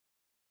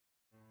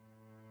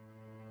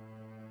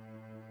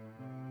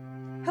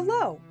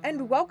Hello,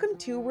 and welcome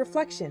to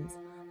Reflections,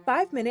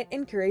 5-minute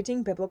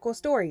encouraging biblical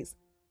stories.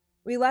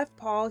 We left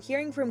Paul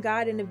hearing from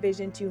God in a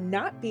vision to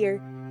not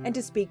fear and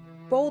to speak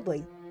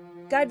boldly.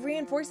 God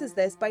reinforces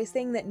this by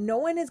saying that no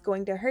one is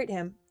going to hurt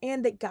him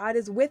and that God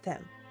is with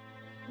him.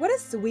 What a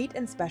sweet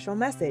and special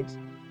message.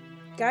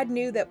 God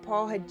knew that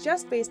Paul had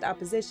just faced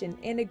opposition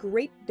and a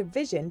great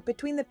division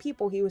between the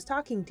people he was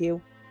talking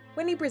to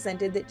when he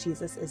presented that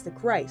Jesus is the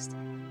Christ.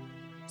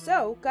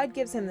 So, God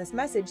gives him this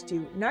message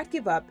to not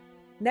give up,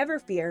 never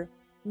fear,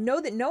 know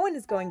that no one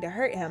is going to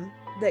hurt him,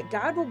 that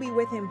God will be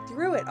with him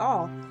through it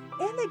all,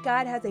 and that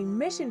God has a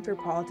mission for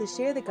Paul to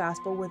share the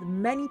gospel with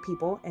many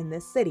people in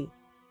this city.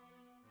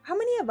 How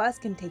many of us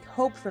can take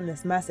hope from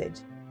this message?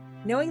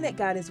 Knowing that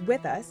God is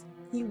with us,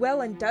 He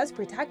will and does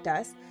protect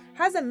us,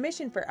 has a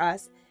mission for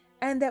us,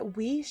 and that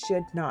we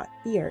should not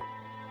fear.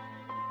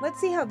 Let's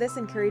see how this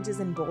encourages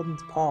and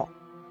emboldens Paul.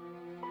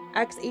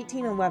 Acts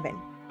 18:11.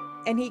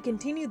 And he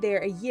continued there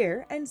a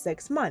year and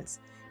 6 months,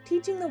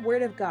 teaching the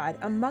word of God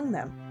among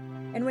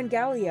them. And when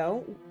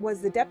Gallio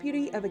was the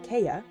deputy of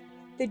Achaia,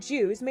 the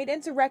Jews made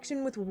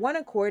insurrection with one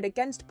accord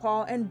against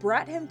Paul and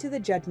brought him to the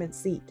judgment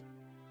seat.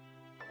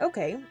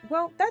 Okay,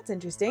 well, that's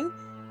interesting,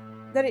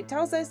 that it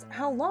tells us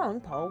how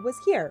long Paul was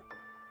here.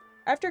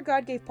 After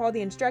God gave Paul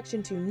the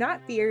instruction to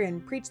not fear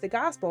and preach the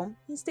gospel,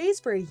 he stays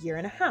for a year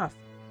and a half.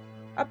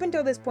 Up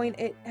until this point,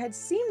 it had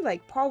seemed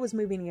like Paul was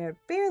moving at a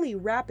fairly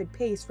rapid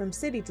pace from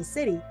city to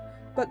city,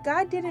 but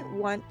God didn't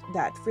want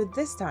that for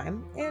this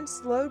time and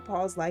slowed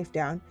Paul's life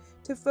down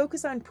to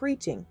focus on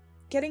preaching,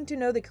 getting to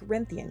know the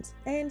Corinthians,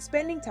 and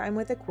spending time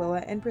with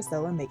Aquila and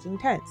Priscilla making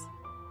tents.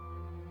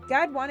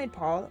 God wanted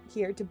Paul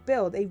here to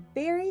build a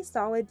very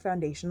solid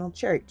foundational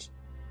church.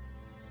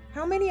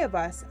 How many of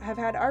us have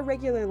had our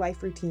regular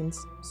life routines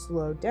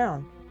slowed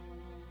down?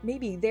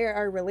 Maybe there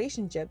are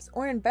relationships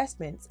or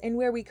investments in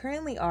where we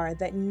currently are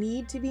that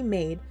need to be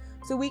made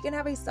so we can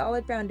have a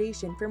solid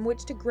foundation from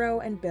which to grow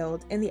and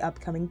build in the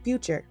upcoming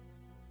future.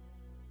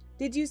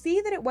 Did you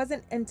see that it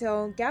wasn't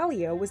until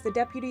Gallio was the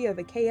deputy of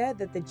Achaia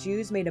that the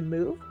Jews made a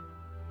move?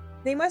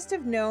 They must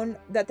have known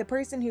that the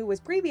person who was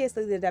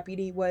previously the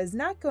deputy was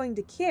not going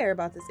to care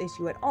about this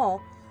issue at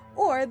all,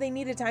 or they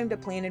needed time to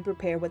plan and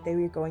prepare what they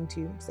were going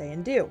to say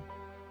and do.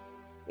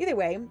 Either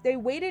way, they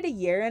waited a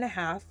year and a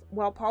half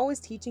while Paul was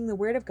teaching the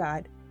word of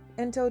God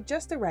until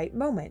just the right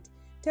moment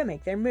to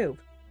make their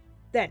move.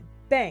 Then,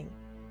 bang!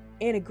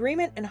 In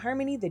agreement and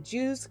harmony, the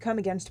Jews come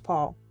against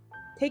Paul,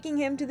 taking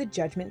him to the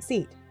judgment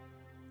seat.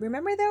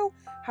 Remember, though,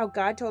 how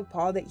God told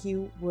Paul that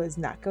he was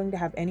not going to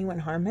have anyone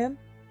harm him?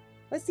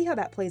 Let's see how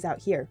that plays out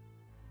here.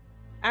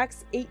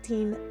 Acts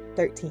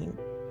 18:13,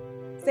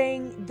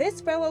 saying,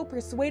 "This fellow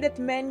persuadeth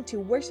men to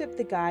worship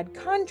the God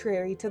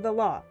contrary to the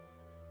law."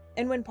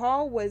 And when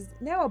Paul was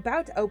now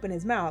about to open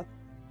his mouth,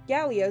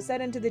 Gallio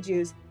said unto the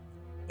Jews,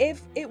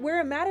 "If it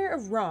were a matter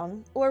of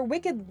wrong or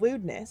wicked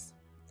lewdness,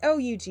 O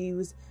you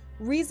Jews,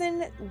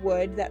 reason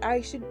would that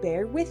I should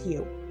bear with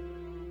you.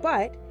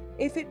 But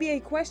if it be a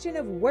question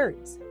of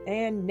words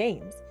and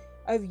names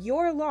of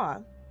your law,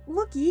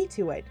 look ye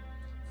to it,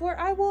 for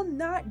I will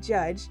not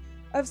judge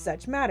of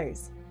such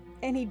matters."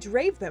 And he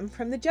drave them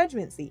from the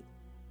judgment seat.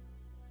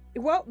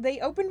 Well, they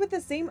opened with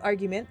the same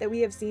argument that we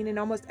have seen in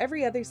almost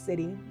every other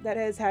city that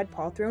has had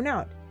Paul thrown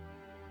out.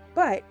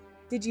 But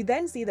did you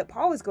then see that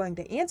Paul was going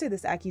to answer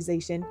this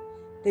accusation?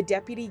 The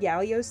deputy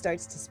Gallio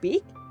starts to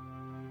speak.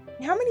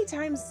 How many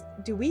times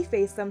do we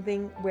face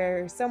something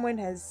where someone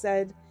has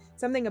said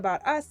something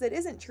about us that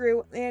isn't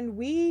true and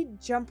we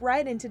jump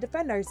right in to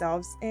defend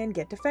ourselves and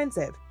get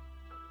defensive?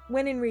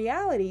 When in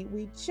reality,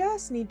 we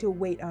just need to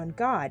wait on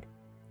God,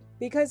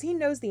 because He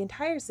knows the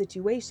entire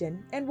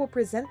situation and will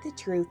present the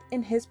truth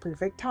in His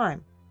perfect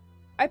time.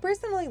 I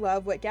personally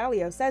love what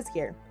Gallio says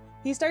here.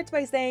 He starts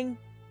by saying,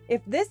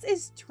 "If this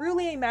is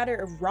truly a matter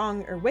of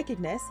wrong or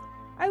wickedness,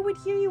 I would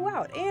hear you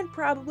out and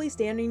probably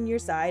stand on your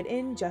side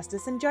in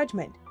justice and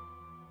judgment.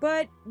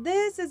 But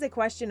this is a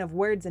question of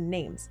words and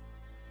names."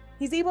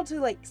 He's able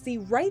to see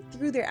right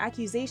through their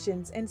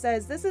accusations and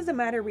says, "This is a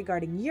matter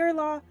regarding your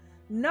law,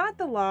 not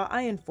the law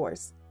I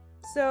enforce.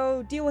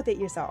 So deal with it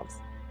yourselves.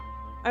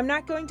 I'm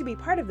not going to be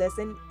part of this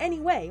in any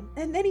way."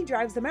 And then he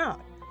drives them out.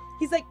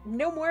 He's like,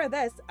 "No more of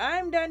this.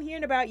 I'm done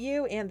hearing about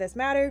you and this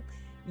matter.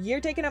 You're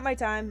taking up my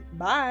time.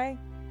 Bye."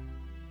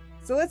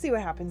 So let's see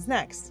what happens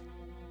next.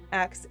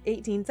 Acts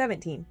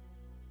 18:17.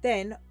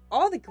 Then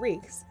all the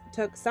Greeks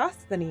took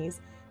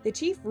Sosthenes, the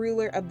chief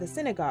ruler of the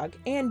synagogue,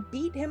 and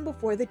beat him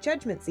before the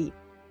judgment seat.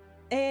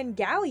 And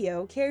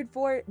Gallio cared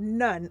for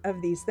none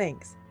of these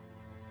things.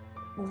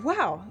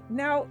 Wow,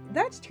 now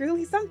that's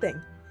truly something.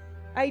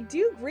 I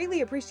do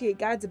greatly appreciate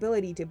God's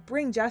ability to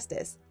bring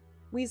justice.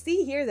 We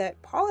see here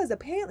that Paul has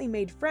apparently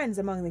made friends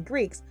among the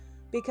Greeks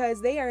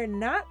because they are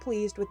not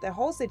pleased with the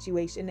whole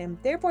situation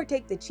and therefore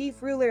take the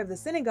chief ruler of the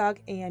synagogue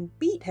and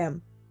beat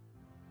him.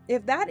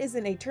 If that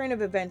isn't a turn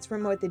of events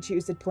from what the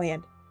Jews had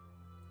planned.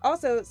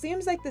 Also, it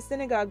seems like the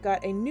synagogue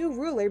got a new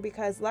ruler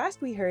because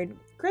last we heard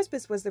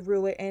Crispus was the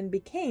ruler and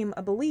became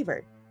a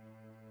believer.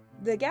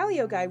 the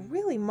Gallio guy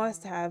really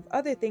must have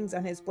other things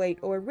on his plate,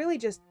 or really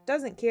just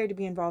doesn't care to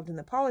be involved in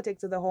the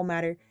politics of the whole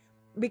matter,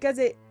 because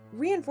it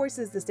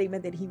reinforces the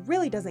statement that he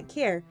really doesn't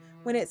care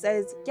when it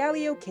says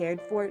Gallio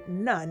cared for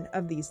none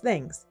of these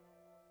things.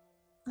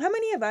 How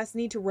many of us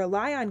need to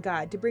rely on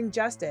God to bring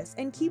justice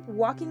and keep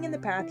walking in the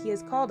path He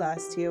has called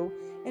us to,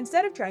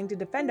 instead of trying to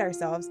defend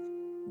ourselves?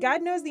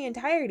 God knows the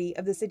entirety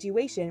of the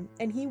situation,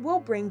 and He will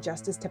bring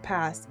justice to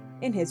pass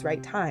in His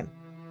right time.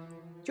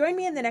 Join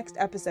me in the next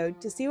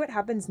episode to see what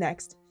happens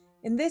next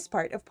in this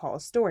part of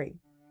Paul's story.